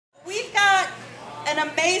an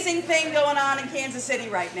amazing thing going on in Kansas City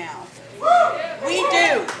right now. We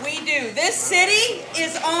do. This city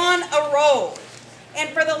is on a roll. And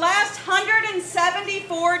for the last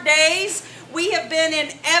 174 days, we have been in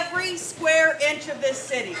every square inch of this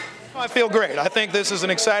city. I feel great. I think this is an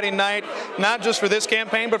exciting night, not just for this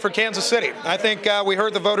campaign, but for Kansas City. I think we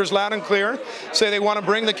heard the voters loud and clear say they want to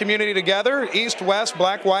bring the community together, east, west,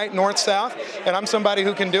 black, white, north, south, and I'm somebody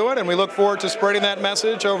who can do it, and we look forward to spreading that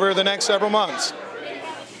message over the next several months.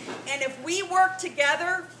 And if we work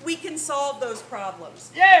together, we can solve those problems.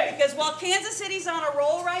 Yay! Because while Kansas City's on a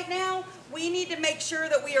roll right now, we need to make sure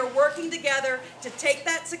that we are working together to take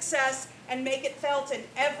that success and make it felt in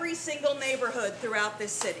every single neighborhood throughout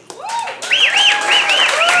this city. So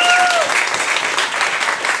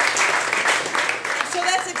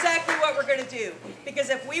that's exactly what we're going to do. Because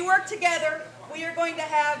if we work together, we are going to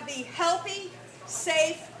have the healthy,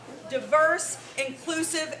 safe, diverse,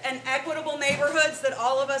 inclusive, and equitable neighborhoods that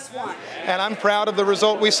all of us want. And I'm proud of the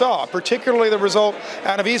result we saw, particularly the result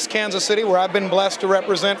out of East Kansas City, where I've been blessed to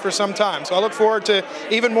represent for some time. So I look forward to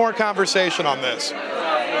even more conversation on this.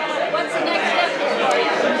 What's the next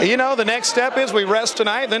step for you? You know, the next step is we rest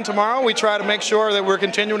tonight, then tomorrow we try to make sure that we're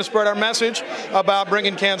continuing to spread our message about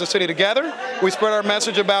bringing Kansas City together. We spread our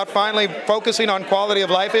message about finally focusing on quality of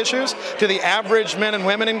life issues to the average men and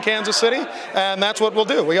women in Kansas City, and that's what we'll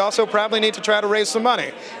do. We also probably need to try to raise some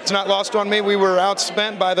money. It's not lost on me we were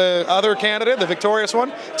outspent by the other candidate, the victorious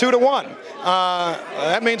one, 2-1.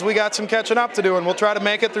 That means we got some catching up to do, and we'll try to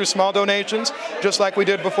make it through small donations just like we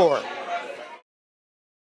did before.